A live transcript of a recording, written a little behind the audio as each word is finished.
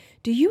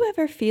Do you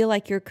ever feel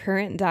like your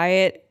current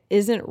diet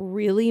isn't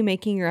really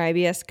making your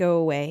IBS go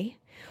away?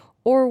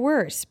 Or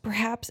worse,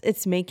 perhaps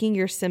it's making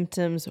your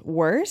symptoms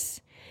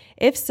worse?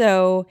 If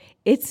so,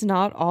 it's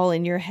not all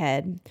in your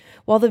head.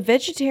 While the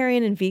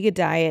vegetarian and vegan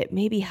diet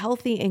may be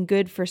healthy and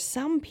good for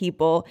some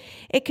people,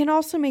 it can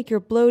also make your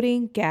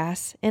bloating,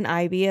 gas, and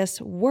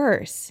IBS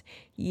worse.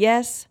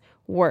 Yes,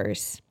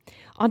 worse.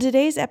 On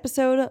today's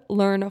episode,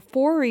 learn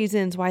 4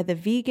 reasons why the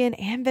vegan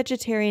and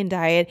vegetarian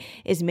diet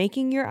is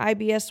making your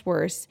IBS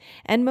worse,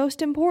 and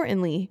most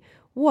importantly,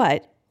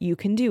 what you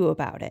can do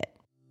about it.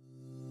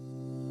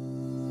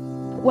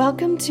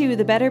 Welcome to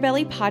the Better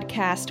Belly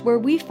podcast, where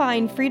we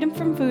find freedom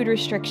from food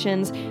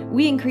restrictions,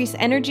 we increase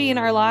energy in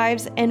our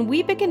lives, and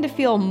we begin to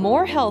feel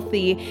more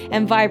healthy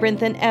and vibrant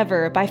than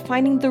ever by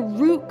finding the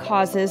root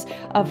causes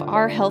of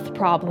our health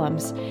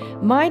problems.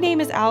 My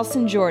name is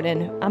Allison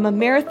Jordan. I'm a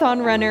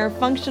marathon runner,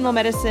 functional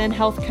medicine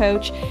health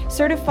coach,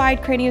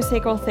 certified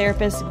craniosacral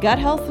therapist, gut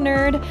health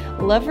nerd,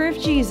 lover of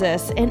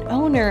Jesus, and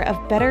owner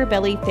of Better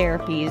Belly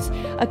Therapies,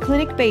 a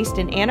clinic based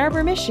in Ann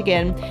Arbor,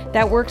 Michigan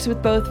that works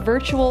with both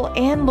virtual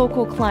and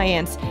local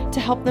clients to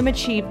help them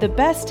achieve the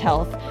best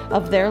health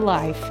of their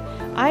life.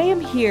 I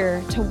am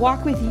here to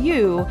walk with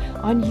you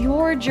on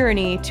your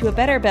journey to a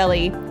better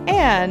belly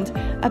and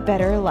a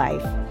better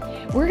life.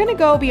 We're going to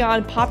go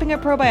beyond popping a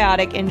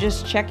probiotic and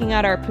just checking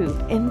out our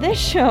poop. In this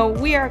show,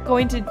 we are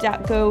going to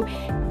go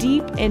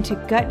deep into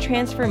gut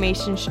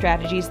transformation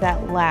strategies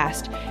that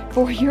last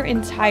for your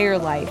entire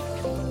life.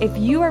 If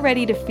you are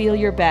ready to feel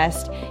your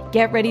best,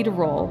 get ready to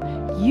roll.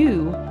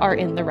 You are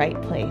in the right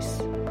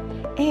place.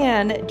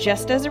 And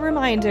just as a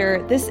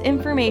reminder, this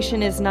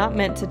information is not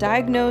meant to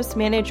diagnose,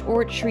 manage,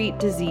 or treat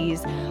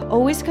disease.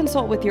 Always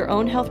consult with your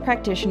own health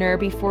practitioner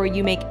before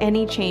you make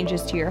any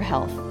changes to your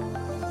health.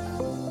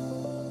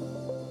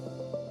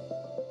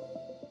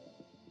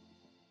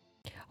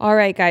 All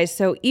right, guys,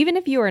 so even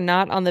if you are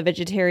not on the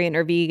vegetarian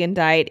or vegan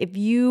diet, if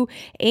you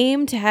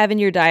aim to have in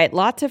your diet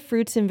lots of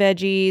fruits and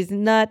veggies,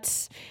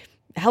 nuts,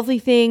 healthy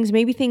things,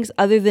 maybe things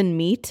other than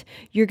meat,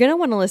 you're going to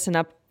want to listen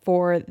up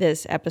for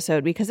this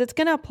episode because it's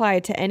going to apply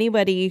to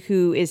anybody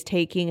who is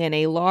taking in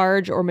a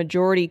large or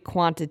majority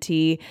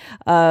quantity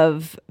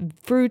of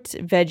fruits,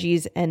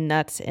 veggies, and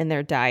nuts in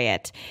their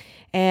diet.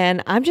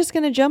 And I'm just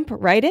going to jump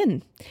right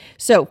in.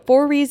 So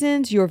 4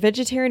 reasons your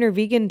vegetarian or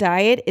vegan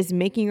diet is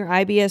making your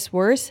IBS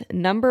worse.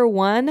 Number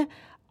 1,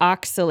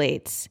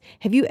 oxalates.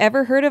 Have you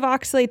ever heard of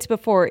oxalates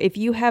before? If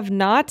you have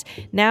not,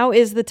 now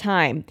is the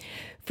time.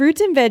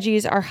 Fruits and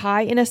veggies are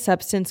high in a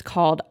substance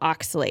called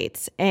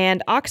oxalates,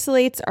 and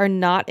oxalates are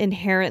not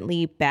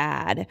inherently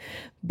bad.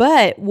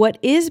 But what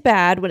is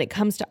bad when it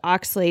comes to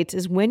oxalates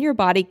is when your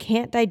body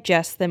can't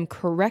digest them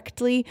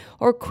correctly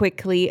or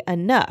quickly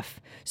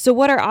enough. So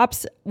what are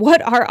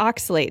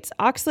oxalates?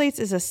 Oxalates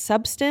is a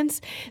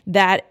substance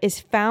that is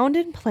found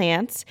in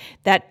plants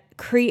that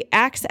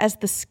acts as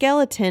the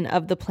skeleton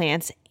of the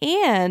plants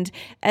and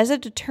as a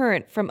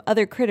deterrent from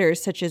other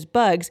critters such as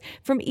bugs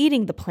from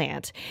eating the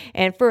plant.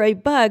 And for a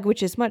bug,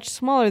 which is much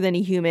smaller than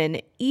a human,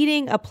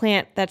 eating a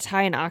plant that's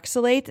high in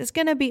oxalates is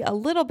going to be a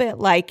little bit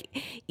like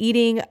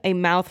eating a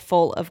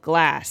mouthful of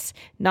glass.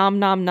 Nom,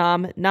 nom,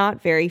 nom,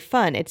 not very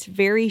fun. It's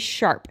very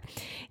sharp.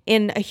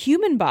 In a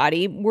human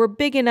body, we're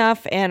big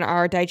enough and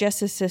our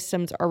digestive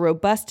systems are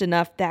robust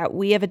enough that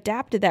we have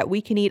adapted that we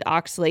can eat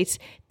oxalates.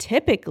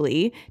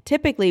 Typically,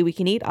 we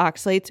can eat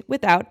oxalates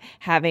without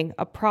having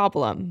a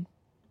problem.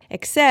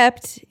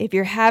 Except if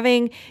you're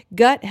having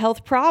gut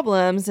health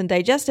problems and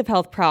digestive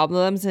health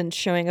problems and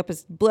showing up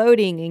as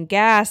bloating and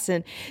gas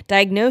and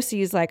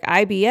diagnoses like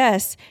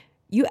IBS,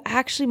 you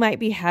actually might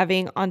be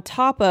having on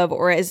top of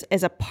or as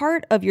a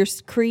part of your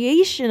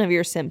creation of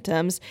your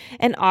symptoms,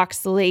 an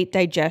oxalate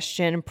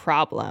digestion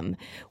problem.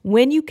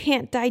 When you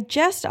can't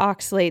digest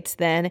oxalates,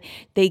 then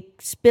they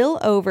spill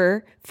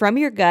over from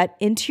your gut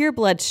into your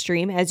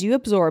bloodstream as you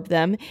absorb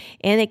them,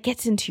 and it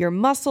gets into your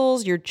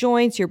muscles, your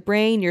joints, your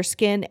brain, your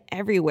skin,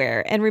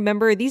 everywhere. And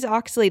remember, these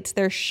oxalates,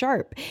 they're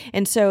sharp,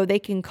 and so they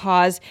can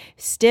cause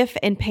stiff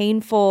and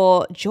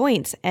painful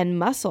joints and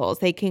muscles.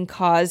 They can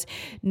cause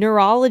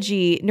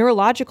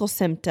neurological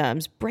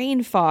symptoms,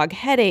 brain fog,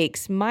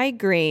 headaches,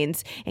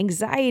 migraines,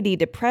 anxiety,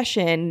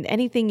 depression,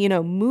 anything,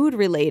 mood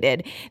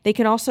related. They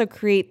can also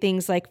create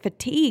things like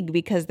fatigue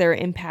because they're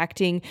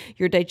impacting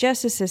your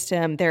digestive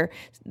system. They're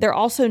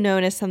also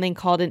known as something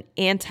called an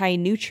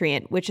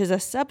anti-nutrient, which is a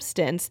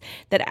substance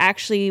that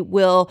actually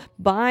will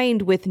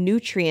bind with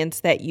nutrients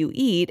that you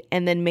eat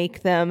and then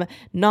make them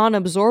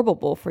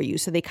non-absorbable for you.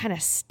 So they kind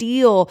of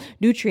steal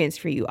nutrients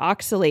for you.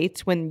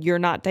 Oxalates, when you're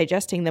not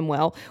digesting them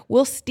well,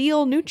 will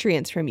steal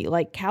nutrients from you,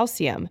 like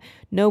calcium.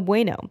 No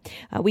bueno.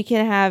 You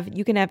can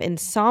have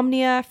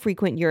insomnia,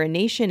 frequent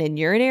urination, and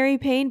urinary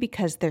pain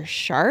because they're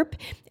sharp,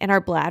 and our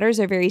bladders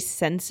are very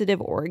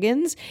sensitive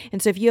organs.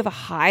 And so if you have a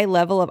high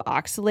level of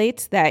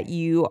oxalates that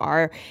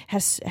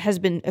has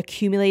been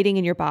accumulating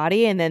in your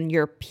body and then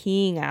you're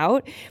peeing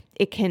out,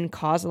 It can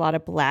cause a lot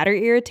of bladder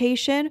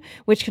irritation,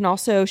 which can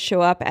also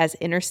show up as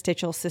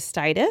interstitial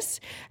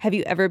cystitis. Have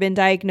you ever been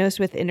diagnosed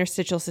with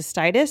interstitial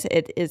cystitis?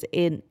 It is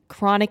a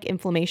chronic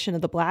inflammation of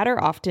the bladder,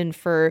 often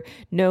for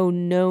no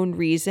known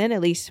reason,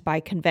 at least by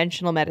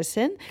conventional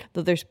medicine,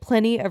 though there's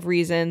plenty of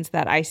reasons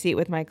that I see it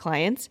with my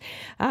clients.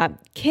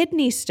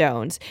 Kidney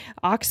stones,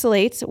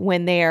 oxalates,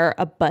 when they are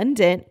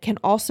abundant, can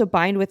also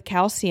bind with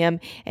calcium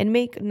and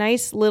make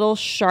nice little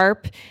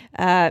sharp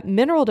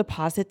mineral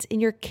deposits in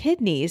your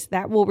kidneys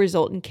that will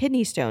result in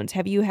kidney stones.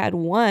 Have you had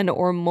one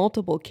or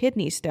multiple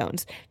kidney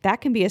stones? That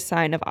can be a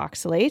sign of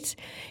oxalates.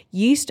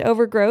 Yeast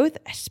overgrowth,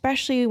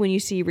 especially when you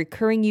see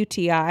recurring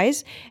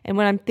UTIs. And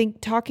when I'm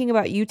talking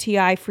about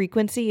UTI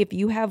frequency, if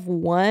you have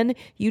one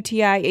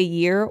UTI a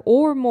year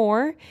or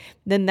more,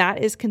 then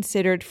that is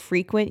considered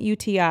frequent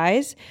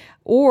UTIs.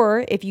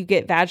 Or if you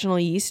get vaginal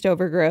yeast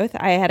overgrowth,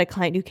 I had a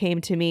client who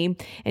came to me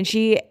and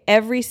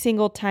every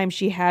single time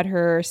she had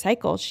her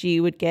cycle, she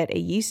would get a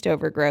yeast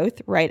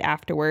overgrowth right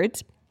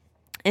afterwards.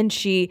 And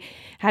she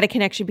had a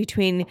connection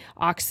between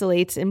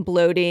oxalates and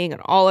bloating and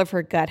all of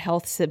her gut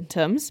health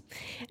symptoms.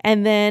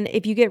 And then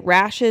if you get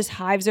rashes,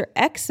 hives, or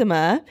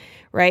eczema,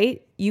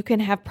 right, you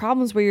can have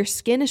problems where your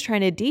skin is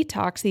trying to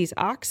detox these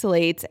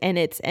oxalates and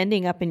it's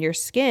ending up in your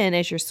skin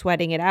as you're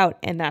sweating it out.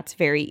 And that's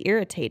very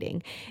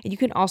irritating. And you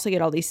can also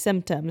get all these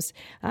symptoms,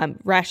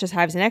 rashes,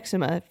 hives, and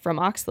eczema from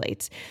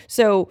oxalates.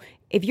 So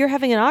if you're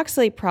having an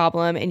oxalate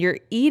problem and you're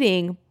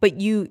eating, but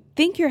you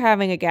think you're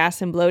having a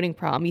gas and bloating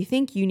problem, you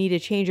think you need to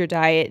change your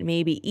diet,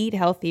 maybe eat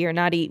healthy or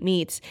not eat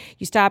meats,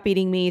 you stop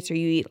eating meats or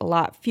you eat a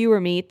lot fewer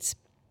meats,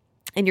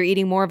 and you're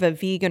eating more of a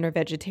vegan or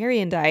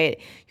vegetarian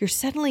diet, you're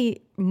suddenly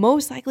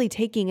most likely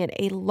taking in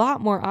a lot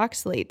more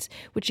oxalates,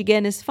 which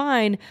again is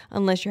fine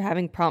unless you're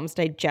having problems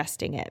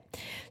digesting it.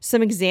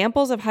 Some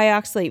examples of high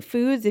oxalate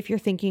foods, if you're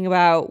thinking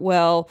about,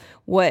 well,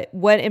 what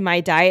in my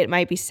diet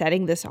might be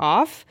setting this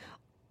off?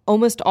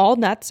 Almost all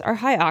nuts are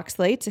high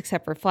oxalates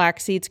except for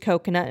flax seeds,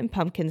 coconut, and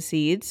pumpkin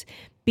seeds.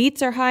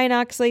 Beets are high in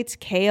oxalates,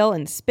 kale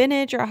and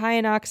spinach are high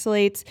in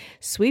oxalates,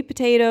 sweet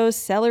potatoes,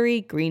 celery,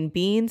 green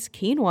beans,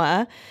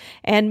 quinoa,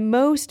 and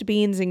most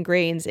beans and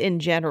grains in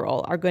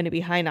general are going to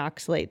be high in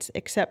oxalates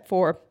except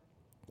for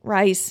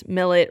rice,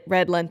 millet,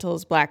 red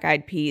lentils,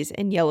 black-eyed peas,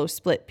 and yellow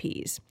split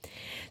peas.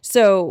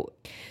 So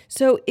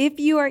if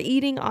you are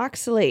eating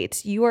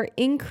oxalates, you are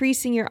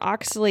increasing your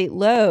oxalate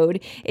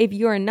load. If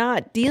you are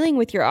not dealing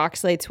with your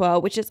oxalates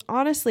well, which is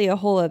honestly a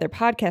whole other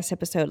podcast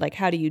episode, like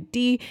how do you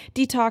detox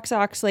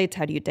oxalates?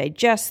 How do you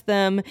digest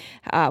them?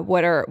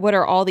 What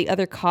are all the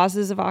other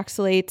causes of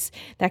oxalates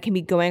that can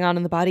be going on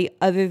in the body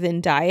other than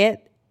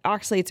diet?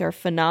 Oxalates are a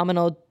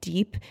phenomenal,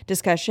 deep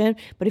discussion,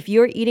 but if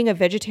you're eating a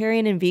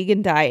vegetarian and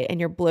vegan diet and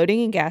your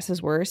bloating and gas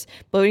is worse,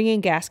 bloating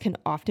and gas can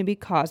often be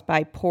caused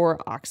by poor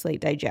oxalate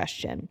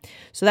digestion.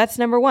 So that's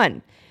number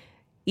one.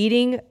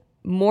 Eating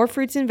more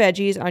fruits and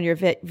veggies on your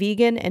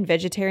vegan and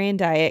vegetarian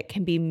diet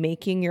can be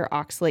making your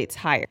oxalates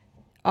higher.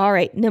 All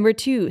right, number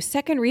two,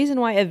 second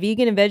reason why a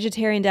vegan and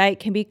vegetarian diet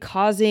can be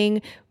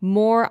causing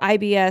more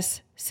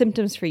IBS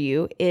symptoms for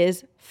you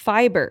is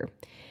fiber.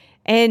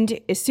 And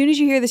as soon as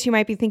you hear this, you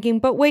might be thinking,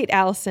 but wait,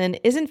 Allison,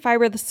 isn't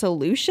fiber the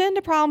solution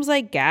to problems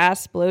like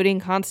gas, bloating,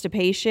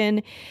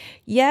 constipation?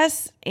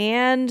 Yes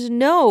and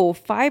no.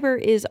 Fiber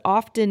is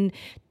often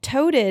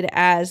touted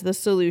as the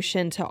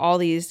solution to all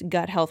these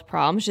gut health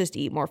problems. Just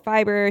eat more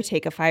fiber,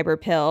 take a fiber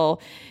pill,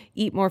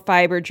 eat more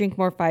fiber, drink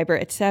more fiber,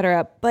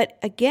 etc. But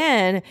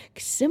again,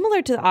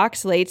 similar to the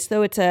oxalates,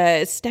 though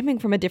it's stemming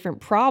from a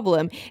different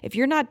problem, if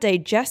you're not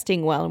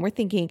digesting well, and we're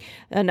thinking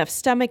enough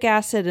stomach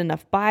acid,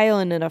 enough bile,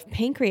 and enough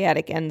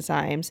pancreatic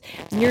enzymes,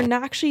 you're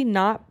actually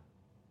not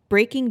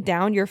breaking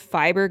down your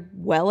fiber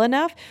well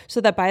enough so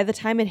that by the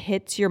time it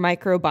hits your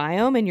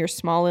microbiome and your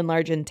small and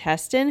large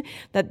intestine,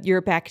 that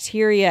your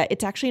bacteria,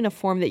 it's actually in a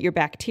form that your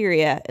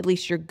bacteria, at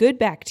least your good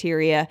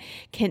bacteria,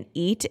 can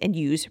eat and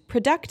use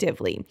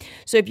productively.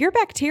 So if your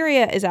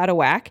bacteria is out of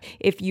whack,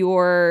 if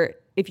you're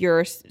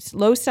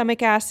low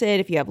stomach acid,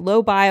 if you have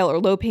low bile or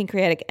low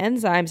pancreatic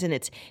enzymes and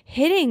it's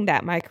hitting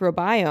that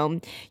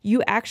microbiome,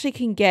 you actually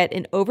can get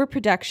an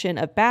overproduction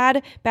of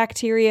bad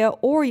bacteria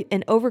or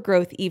an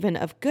overgrowth even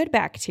of good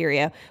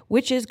bacteria,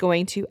 which is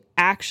going to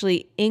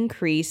actually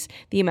increase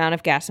the amount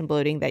of gas and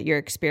bloating that you're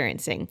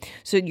experiencing.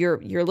 So your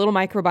little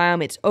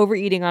microbiome, it's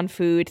overeating on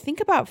food. Think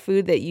about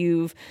food that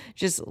you've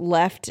just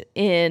left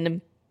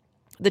in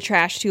the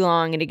trash too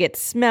long and it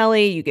gets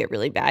smelly, you get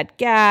really bad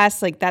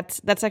gas, like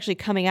that's actually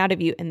coming out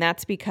of you. And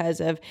that's because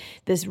of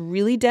this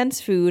really dense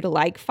food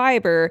like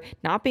fiber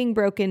not being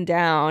broken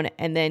down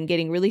and then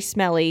getting really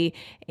smelly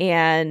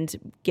and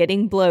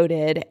getting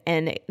bloated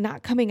and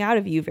not coming out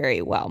of you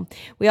very well.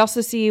 We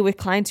also see with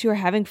clients who are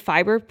having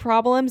fiber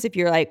problems, if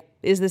you're like,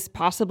 is this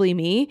possibly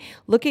me?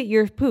 Look at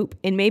your poop,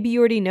 and maybe you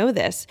already know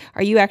this.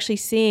 Are you actually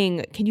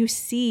can you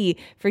see,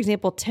 for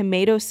example,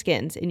 tomato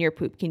skins in your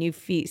poop? Can you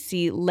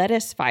see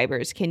lettuce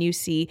fibers? Can you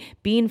see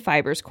bean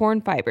fibers,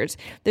 corn fibers?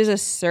 There's a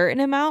certain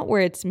amount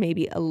where it's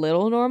maybe a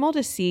little normal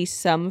to see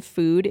some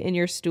food in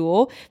your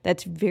stool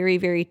that's very,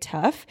 very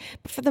tough.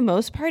 But for the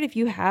most part, if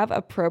you have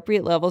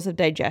appropriate levels of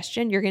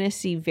digestion, you're going to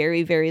see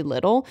very, very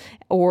little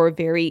or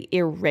very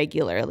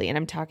irregularly. And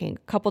I'm talking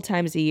a couple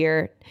times a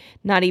year,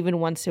 not even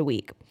once a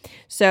week.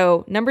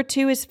 So number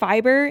 2 is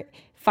fiber.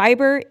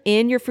 Fiber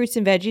in your fruits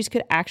and veggies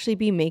could actually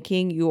be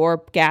making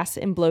your gas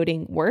and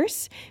bloating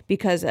worse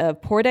because of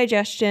poor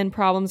digestion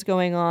problems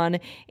going on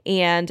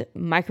and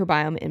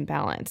microbiome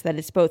imbalance that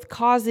it's both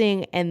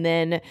causing and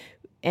then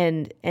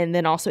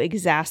also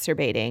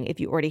exacerbating if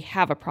you already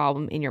have a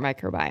problem in your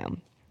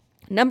microbiome.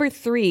 Number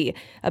 3,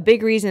 a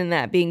big reason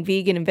that being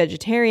vegan and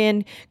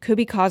vegetarian could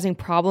be causing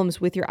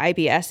problems with your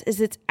IBS is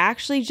it's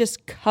actually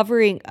just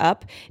covering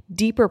up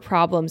deeper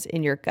problems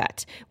in your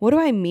gut. What do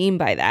I mean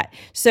by that?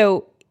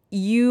 So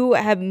you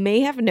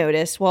may have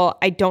noticed, well,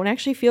 I don't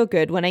actually feel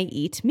good when I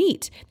eat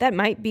meat. That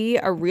might be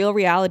a real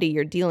reality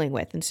you're dealing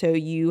with. And so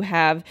you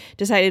have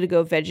decided to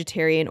go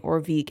vegetarian or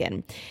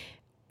vegan.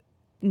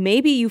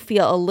 Maybe you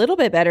feel a little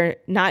bit better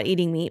not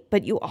eating meat,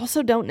 but you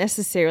also don't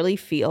necessarily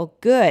feel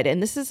good.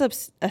 And this is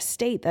a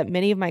state that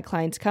many of my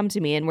clients come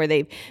to me in where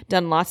they've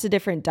done lots of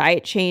different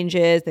diet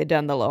changes. They've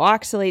done the low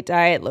oxalate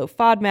diet, low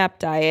FODMAP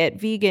diet,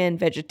 vegan,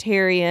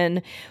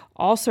 vegetarian,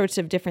 all sorts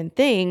of different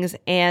things.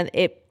 And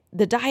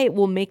the diet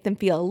will make them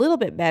feel a little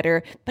bit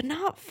better, but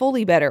not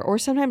fully better, or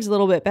sometimes a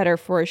little bit better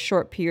for a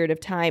short period of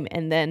time.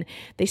 And then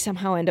they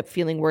somehow end up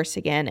feeling worse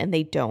again, and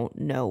they don't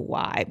know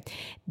why.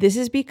 This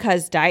is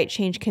because diet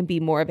change can be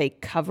more of a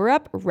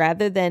cover-up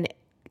rather than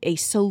a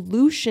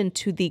solution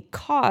to the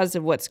cause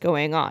of what's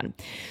going on.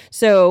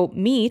 So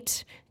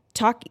meat,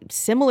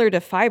 similar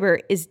to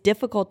fiber, is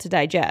difficult to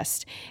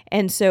digest.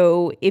 And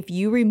so if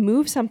you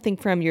remove something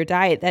from your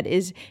diet that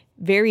is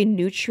very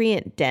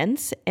nutrient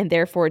dense and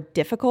therefore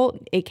difficult,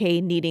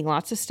 aka needing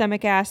lots of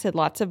stomach acid,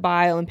 lots of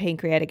bile and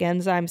pancreatic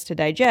enzymes to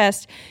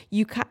digest,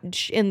 you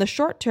in the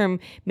short term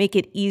make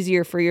it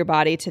easier for your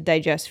body to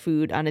digest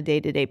food on a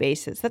day-to-day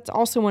basis. That's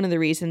also one of the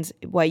reasons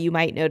why you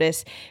might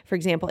notice, for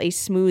example, a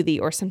smoothie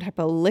or some type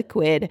of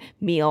liquid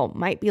meal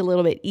might be a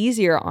little bit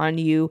easier on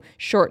you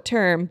short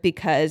term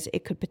because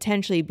it could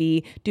potentially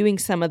be doing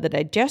some of the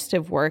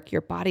digestive work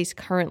your body's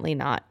currently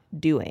not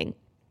doing.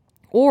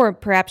 Or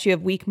perhaps you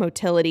have weak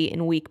motility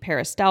and weak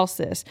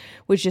peristalsis,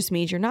 which just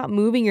means you're not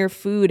moving your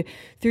food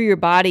through your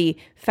body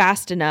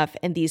fast enough,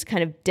 and these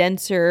kind of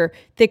denser,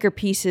 thicker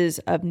pieces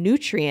of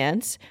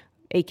nutrients,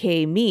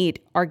 aka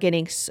meat,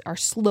 are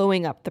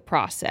slowing up the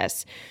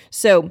process.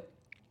 So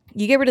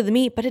you get rid of the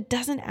meat, but it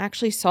doesn't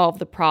actually solve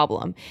the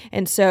problem.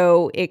 And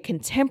so it can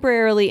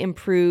temporarily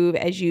improve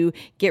as you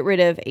get rid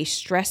of a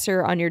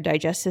stressor on your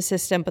digestive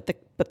system, but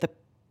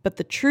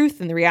the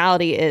truth and the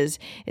reality is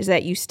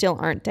that you still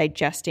aren't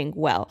digesting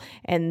well.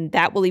 And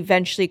that will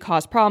eventually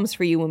cause problems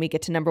for you when we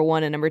get to number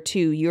 1 and number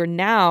 2. You're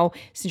now,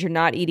 since you're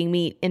not eating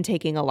meat,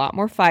 intaking a lot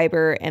more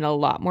fiber and a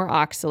lot more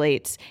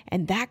oxalates,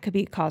 and that could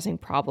be causing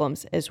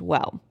problems as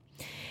well.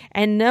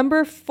 And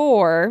number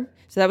 4,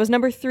 so that was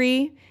number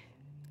 3,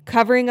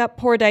 covering up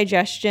poor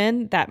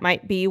digestion. That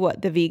might be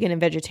what the vegan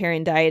and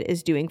vegetarian diet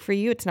is doing for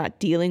you. It's not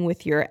dealing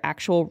with your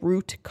actual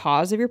root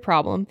cause of your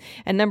problem.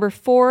 And number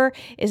 4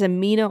 is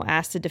amino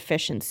acid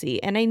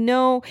deficiency. And I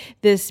know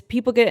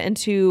people get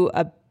into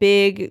a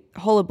big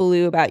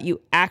hullabaloo about you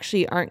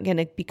actually aren't going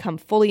to become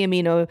fully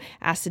amino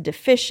acid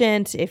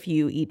deficient if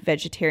you eat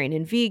vegetarian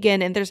and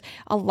vegan. And there's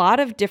a lot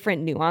of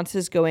different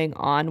nuances going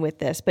on with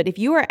this. But if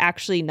you are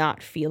actually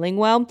not feeling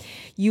well,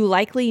 you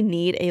likely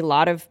need a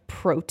lot of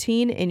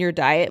protein in your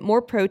diet,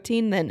 more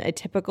protein than a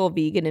typical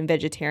vegan and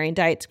vegetarian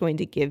diet is going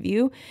to give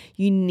you.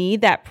 You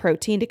need that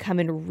protein to come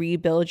and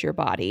rebuild your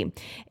body.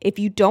 If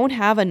you don't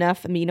have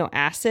enough amino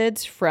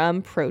acids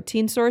from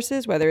protein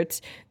sources, whether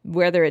it's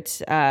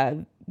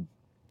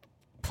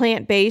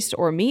plant-based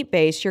or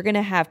meat-based, you're going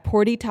to have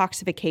poor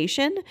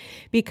detoxification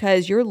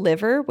because your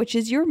liver, which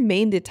is your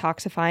main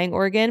detoxifying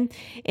organ,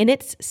 in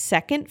its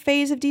second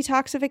phase of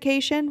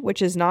detoxification,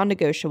 which is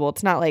non-negotiable.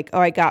 It's not like,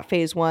 I got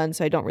phase 1,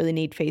 so I don't really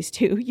need phase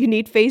 2. You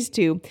need phase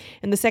 2.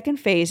 In the second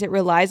phase, it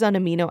relies on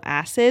amino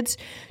acids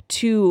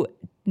to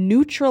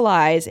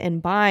neutralize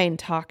and bind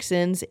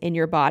toxins in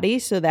your body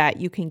so that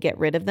you can get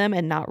rid of them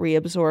and not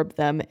reabsorb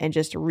them and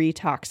just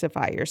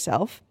retoxify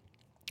yourself.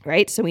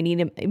 Right? So we need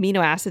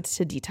amino acids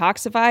to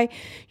detoxify.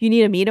 You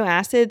need amino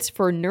acids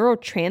for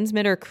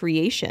neurotransmitter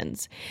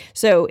creations.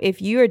 So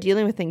if you are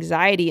dealing with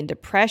anxiety and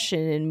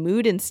depression and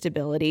mood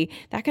instability,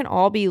 that can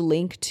all be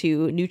linked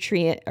to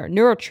nutrient or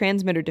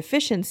neurotransmitter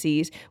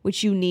deficiencies,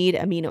 which you need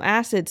amino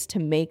acids to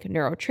make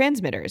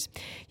neurotransmitters.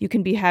 You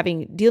can be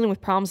dealing with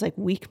problems like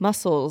weak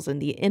muscles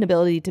and the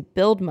inability to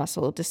build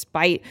muscle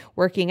despite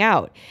working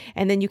out.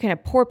 And then you can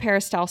have poor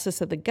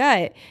peristalsis of the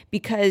gut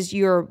because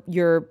your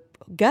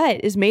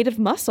gut is made of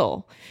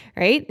muscle,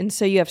 right? And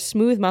so you have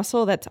smooth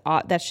muscle that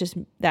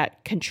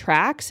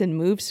contracts and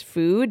moves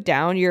food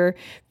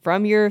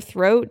from your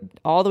throat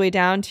all the way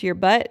down to your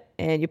butt,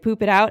 and you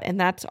poop it out, and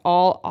that's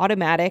all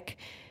automatic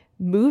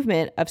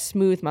movement of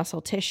smooth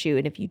muscle tissue.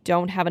 And if you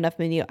don't have enough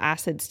amino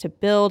acids to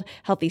build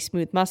healthy,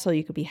 smooth muscle,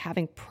 you could be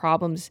having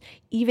problems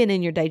even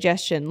in your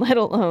digestion, let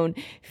alone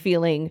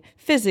feeling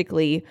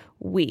physically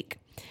weak.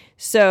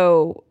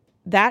 So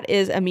that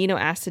is amino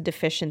acid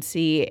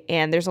deficiency.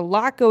 And there's a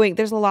lot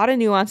of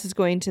nuances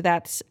going to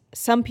that.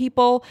 Some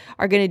people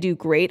are going to do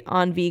great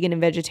on vegan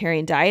and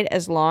vegetarian diet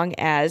as long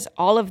as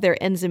all of their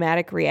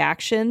enzymatic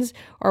reactions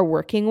are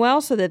working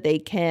well so that they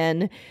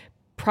can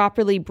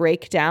properly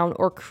break down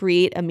or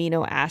create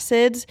amino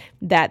acids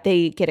that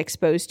they get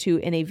exposed to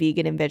in a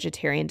vegan and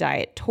vegetarian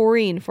diet.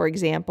 Taurine, for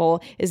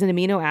example, is an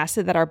amino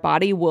acid that our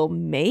body will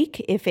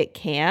make if it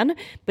can,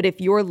 but if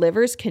your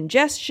liver's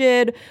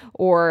congested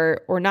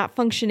or not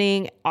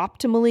functioning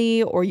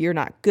optimally, or you're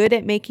not good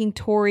at making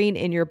taurine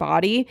in your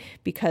body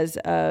because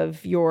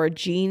of your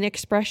gene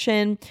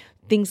expression,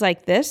 things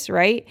like this,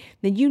 right?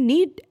 Then you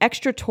need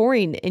extra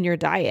taurine in your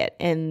diet,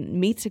 and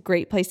meat's a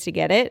great place to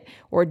get it,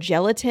 or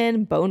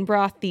gelatin, bone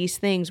broth, these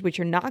things, which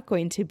you're not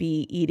going to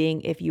be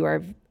eating if you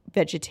are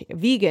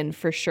vegan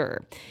for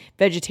sure.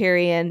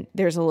 Vegetarian,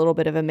 there's a little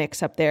bit of a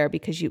mix up there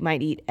because you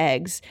might eat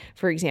eggs,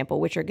 for example,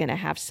 which are going to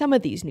have some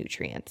of these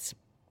nutrients.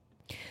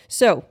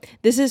 So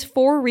this is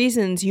 4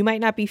 reasons you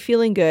might not be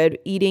feeling good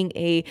eating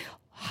a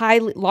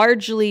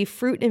largely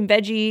fruit and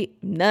veggie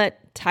nut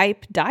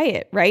type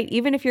diet, right?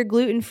 Even if you're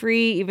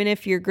gluten-free, even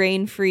if you're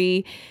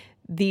grain-free,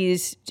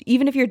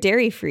 even if you're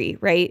dairy-free,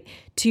 right?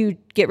 To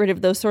get rid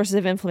of those sources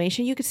of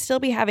inflammation, you could still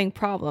be having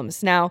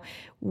problems. Now,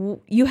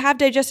 you have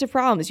digestive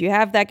problems, you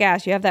have that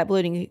gas, you have that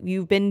bloating,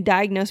 you've been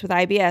diagnosed with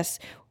IBS,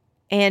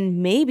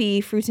 and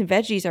maybe fruits and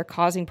veggies are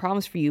causing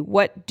problems for you.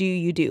 What do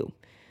you do?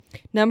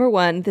 Number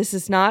 1, this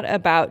is not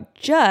about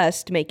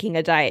just making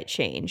a diet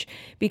change,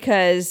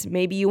 because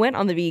maybe you went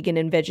on the vegan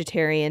and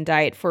vegetarian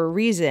diet for a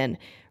reason,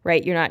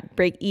 right? You're not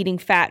breaking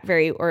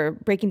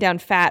down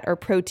fat or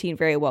protein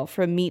very well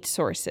from meat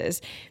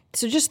sources.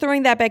 So just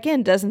throwing that back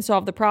in doesn't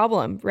solve the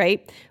problem,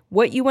 right?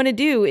 What you want to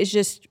do is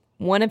just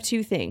one of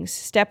 2 things.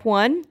 Step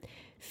 1,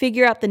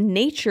 figure out the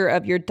nature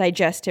of your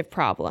digestive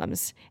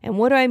problems. And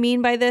what do I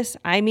mean by this?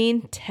 I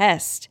mean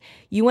test.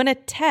 You want to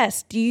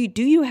test, do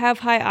you have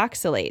high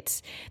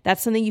oxalates?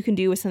 That's something you can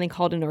do with something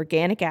called an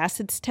organic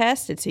acids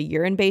test. It's a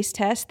urine-based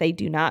test. They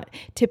do not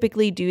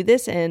typically do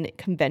this in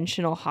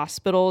conventional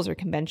hospitals or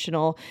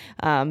conventional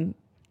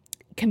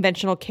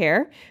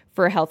care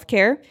for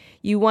healthcare.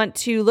 You want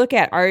to look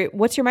at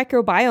what's your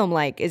microbiome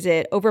like? Is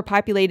it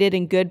overpopulated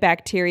in good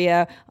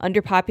bacteria,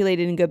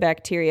 underpopulated in good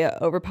bacteria,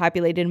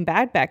 overpopulated in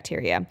bad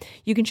bacteria?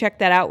 You can check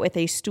that out with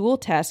a stool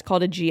test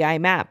called a GI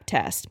map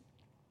test.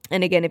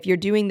 And again, if you're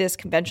doing this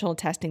conventional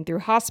testing through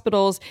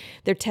hospitals,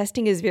 their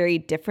testing is very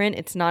different.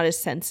 It's not as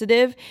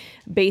sensitive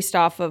based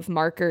off of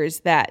markers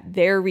that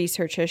their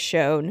research has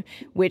shown,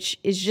 which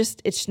is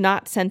it's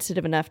not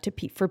sensitive enough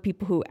for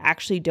people who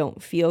actually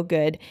don't feel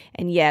good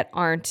and yet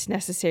aren't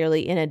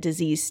necessarily in a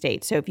disease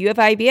state. So if you have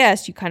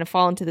IBS, you kind of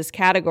fall into this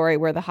category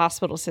where the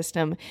hospital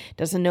system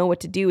doesn't know what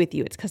to do with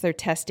you. It's because their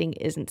testing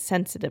isn't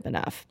sensitive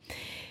enough.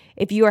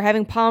 If you are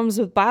having problems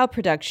with bile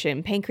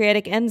production,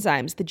 pancreatic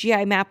enzymes, the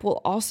GI map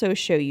will also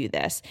show you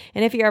this.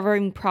 And if you're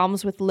having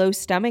problems with low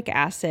stomach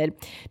acid,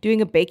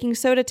 doing a baking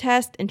soda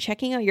test and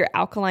checking out your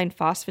alkaline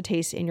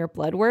phosphatase in your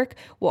blood work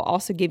will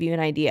also give you an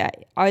idea.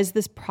 Is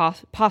this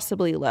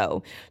possibly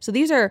low? So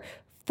these are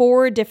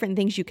 4 different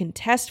things you can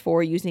test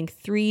for using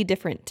 3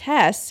 different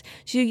tests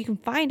so you can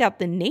find out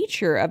the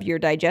nature of your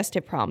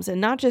digestive problems and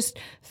not just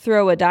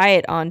throw a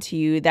diet onto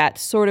you that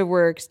sort of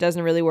works,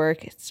 doesn't really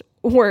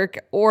work,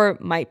 or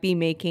might be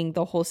making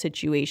the whole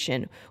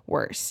situation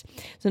worse.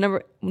 So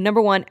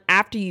number 1,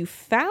 after you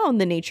found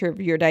the nature of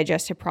your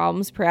digestive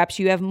problems, perhaps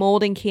you have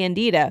mold and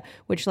candida,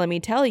 which let me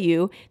tell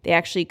you, they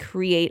actually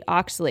create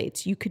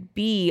oxalates. You could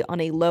be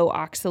on a low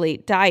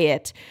oxalate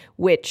diet,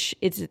 which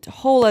is a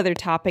whole other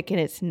topic, and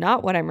it's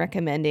not what I'm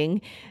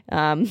recommending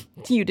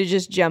you to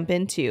just jump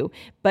into.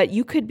 But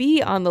you could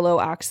be on the low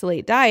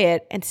oxalate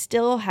diet and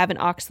still have an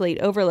oxalate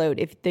overload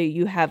if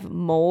you have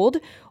mold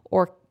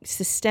or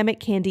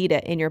systemic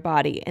candida in your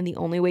body. And the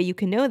only way you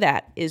can know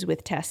that is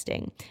with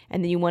testing.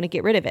 And then you want to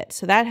get rid of it.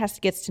 So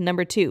that gets to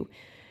number 2.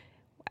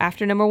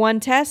 After number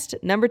 1, test.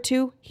 Number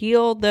 2,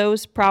 heal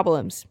those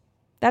problems.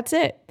 That's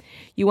it.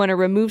 You want to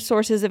remove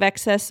sources of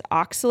excess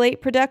oxalate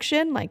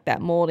production, like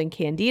that mold and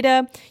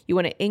candida. You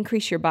want to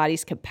increase your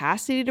body's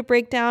capacity to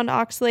break down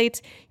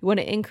oxalates. You want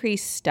to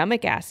increase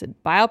stomach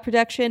acid, bile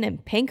production,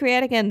 and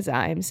pancreatic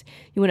enzymes.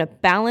 You want to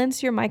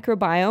balance your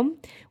microbiome,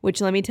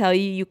 which let me tell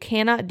you, you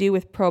cannot do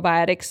with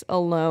probiotics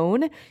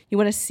alone. You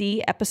want to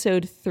see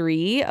episode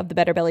 3 of the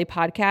Better Belly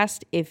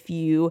podcast if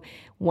you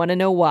want to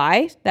know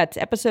why. That's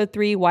episode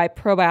 3, why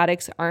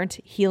probiotics aren't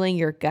healing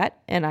your gut.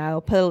 And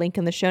I'll put a link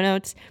in the show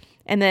notes.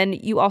 And then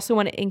you also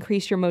want to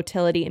increase your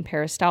motility and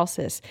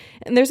peristalsis.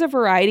 And there's a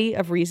variety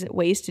of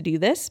ways to do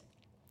this.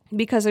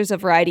 because there's a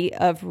variety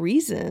of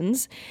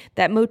reasons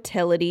that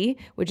motility,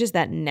 which is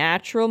that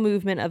natural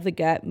movement of the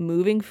gut,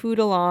 moving food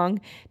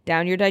along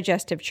down your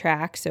digestive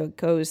tract so it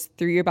goes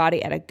through your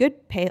body at a good,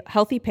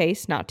 healthy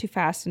pace, not too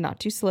fast and not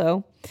too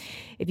slow.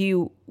 If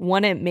you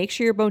want to make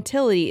sure your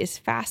motility is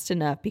fast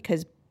enough,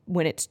 because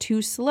when it's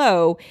too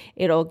slow,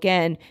 it'll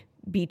again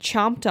be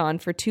chomped on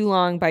for too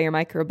long by your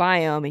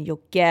microbiome, and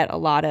you'll get a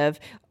lot of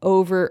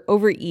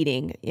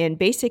overeating, and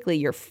basically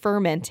you're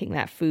fermenting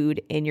that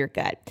food in your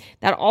gut.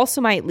 That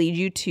also might lead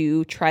you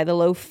to try the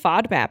low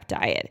FODMAP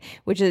diet,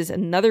 which is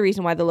another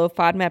reason why the low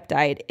FODMAP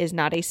diet is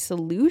not a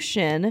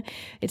solution.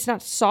 It's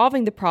not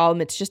solving the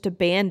problem. It's just a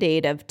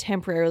Band-Aid of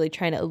temporarily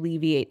trying to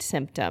alleviate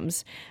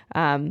symptoms.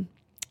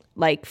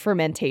 Like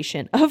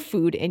fermentation of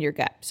food in your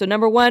gut. So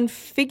number one,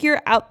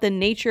 figure out the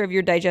nature of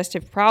your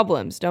digestive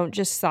problems. Don't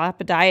just slap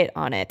a diet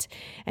on it.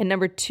 And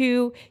number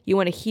two, you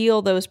want to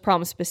heal those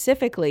problems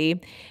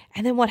specifically.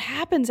 And then what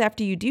happens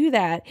after you do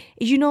that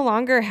is you no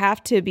longer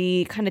have to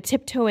be kind of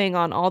tiptoeing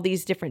on all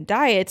these different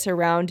diets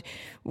around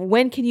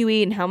when can you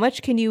eat and how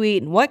much can you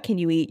eat and what can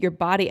you eat. Your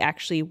body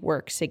actually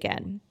works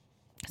again.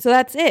 So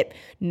that's it.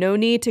 No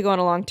need to go on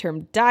a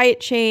long-term diet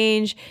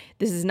change.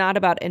 This is not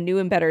about a new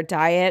and better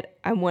diet.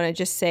 I want to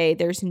just say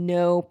there's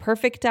no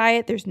perfect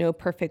diet. There's no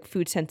perfect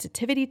food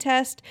sensitivity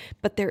test,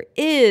 but there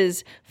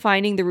is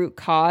finding the root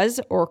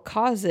cause or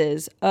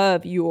causes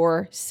of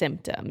your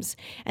symptoms.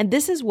 And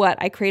this is what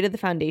I created the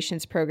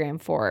Foundations program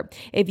for.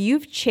 If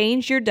you've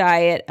changed your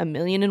diet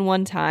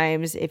 1,000,001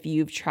 times, if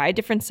you've tried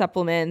different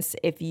supplements,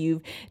 if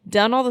you've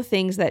done all the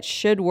things that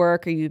should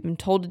work or you've been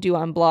told to do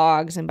on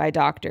blogs and by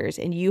doctors,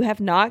 and you have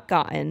not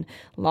gotten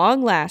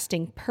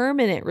long-lasting,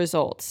 permanent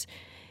results,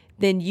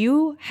 then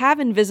you have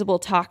invisible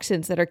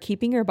toxins that are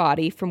keeping your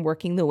body from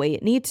working the way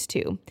it needs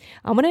to.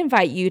 I'm going to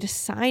invite you to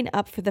sign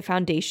up for the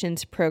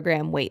Foundations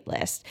program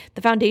waitlist.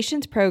 The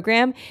Foundations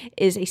program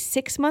is a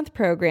 6-month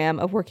program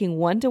of working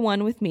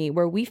one-to-one with me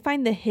where we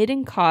find the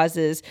hidden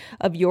causes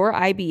of your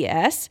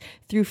IBS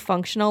through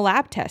functional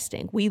lab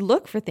testing. We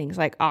look for things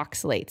like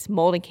oxalates,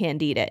 mold and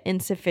candida,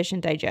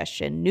 insufficient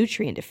digestion,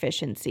 nutrient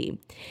deficiency.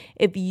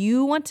 If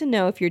you want to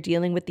know if you're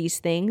dealing with these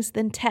things,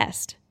 then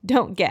test.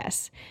 Don't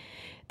guess.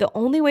 The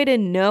only way to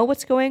know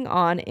what's going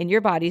on in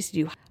your body is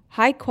to do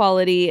high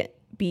quality,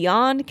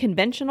 beyond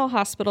conventional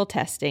hospital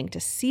testing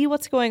to see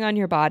what's going on in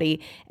your body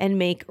and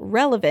make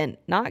relevant,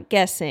 not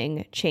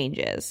guessing,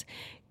 changes.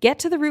 Get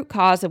to the root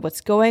cause of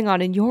what's going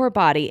on in your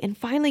body and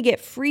finally get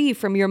free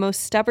from your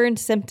most stubborn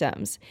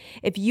symptoms.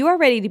 If you are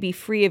ready to be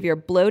free of your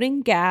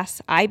bloating, gas,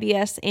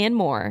 IBS, and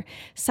more,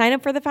 sign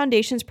up for the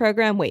Foundations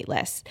program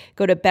waitlist.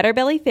 Go to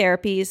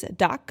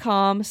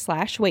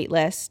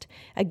betterbellytherapies.com/waitlist.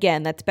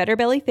 Again, that's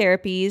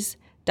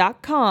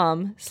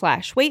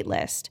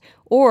betterbellytherapies.com/waitlist,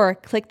 or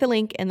click the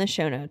link in the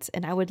show notes,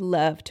 and I would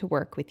love to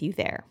work with you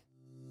there.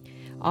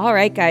 All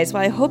right, guys.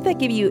 Well, I hope that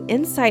gave you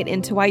insight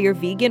into why your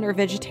vegan or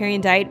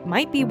vegetarian diet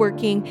might be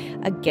working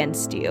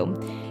against you.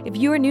 If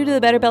you are new to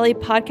the Better Belly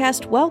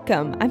podcast,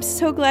 welcome. I'm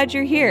so glad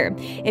you're here.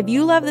 If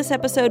you love this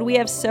episode, we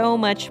have so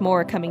much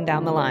more coming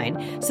down the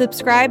line.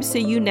 Subscribe so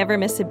you never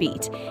miss a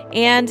beat.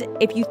 And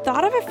if you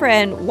thought of a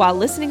friend while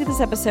listening to this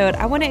episode,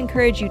 I want to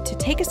encourage you to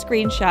take a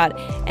screenshot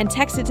and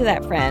text it to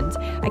that friend.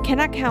 I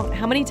cannot count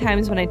how many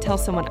times when I tell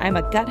someone I'm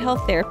a gut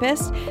health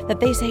therapist that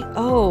they say,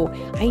 "Oh,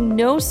 I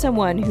know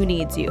someone who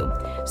needs you."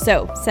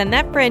 So send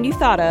that friend you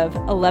thought of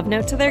a love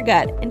note to their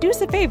gut and do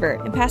us a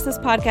favor and pass this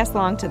podcast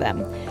along to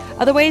them.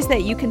 Other ways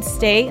that you can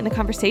stay in the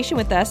conversation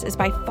with us is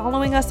by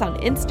following us on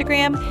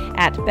Instagram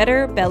at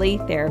Better Belly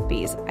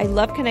Therapies. I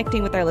love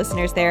connecting with our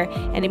listeners there,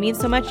 and it means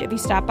so much if you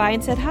stop by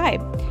and said hi.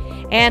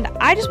 And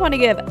I just want to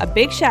give a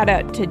big shout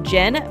out to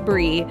Jen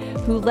Bree,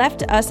 who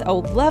left us a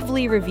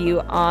lovely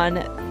review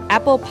on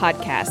Apple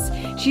Podcasts.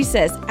 She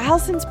says,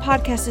 "Allison's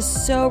podcast is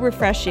so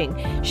refreshing.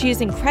 She is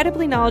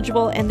incredibly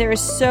knowledgeable, and there is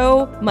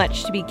so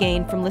much to be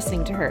gained from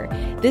listening to her.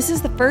 This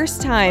is the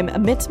first time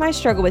amidst my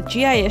struggle with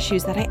GI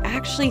issues that I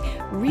actually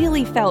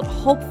really felt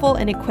hopeful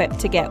and equipped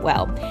to get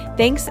well.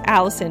 Thanks,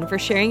 Allison, for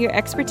sharing your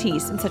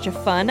expertise in such a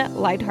fun,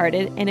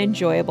 lighthearted, and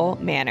enjoyable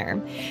manner."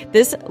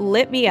 This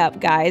lit me up,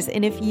 guys.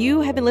 And if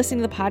you have been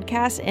listening to the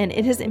podcast and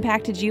it has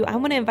impacted you, I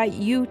want to invite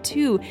you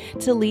too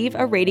to leave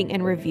a rating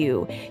and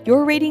review.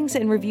 Your ratings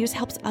and reviews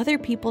helps other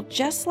people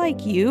just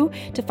like you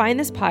to find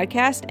this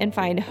podcast and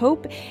find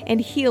hope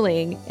and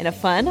healing in a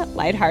fun,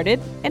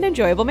 lighthearted, and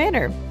enjoyable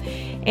manner.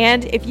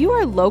 And if you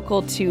are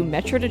local to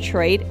Metro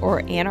Detroit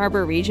or Ann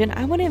Arbor region,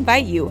 I want to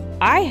invite you.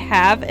 I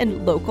have a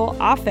local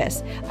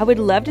office. I would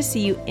love to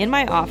see you in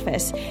my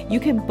office. You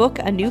can book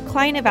a new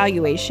client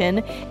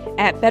evaluation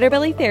at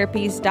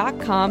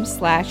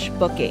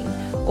betterbellytherapies.com/booking.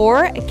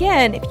 Or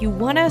again, if you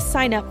want to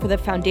sign up for the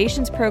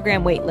Foundations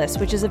program waitlist,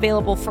 which is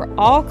available for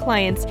all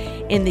clients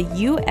in the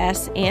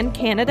US and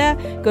Canada,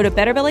 go to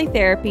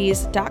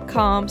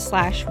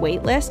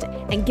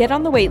betterbellytherapies.com/waitlist and get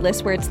on the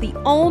waitlist, where it's the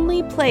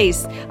only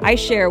place I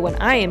share when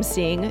I am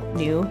seeing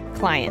new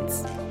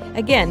clients.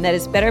 Again, that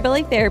is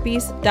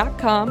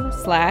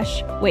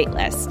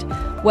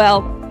betterbellytherapies.com/waitlist.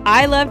 Well,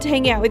 I loved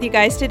hanging out with you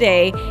guys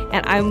today,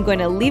 and I'm going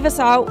to leave us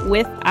out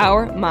with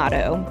our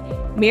motto: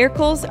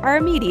 Miracles are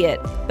immediate,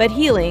 but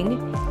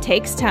healing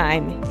takes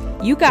time.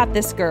 You got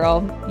this,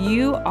 girl.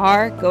 You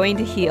are going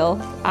to heal.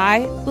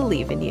 I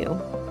believe in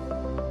you.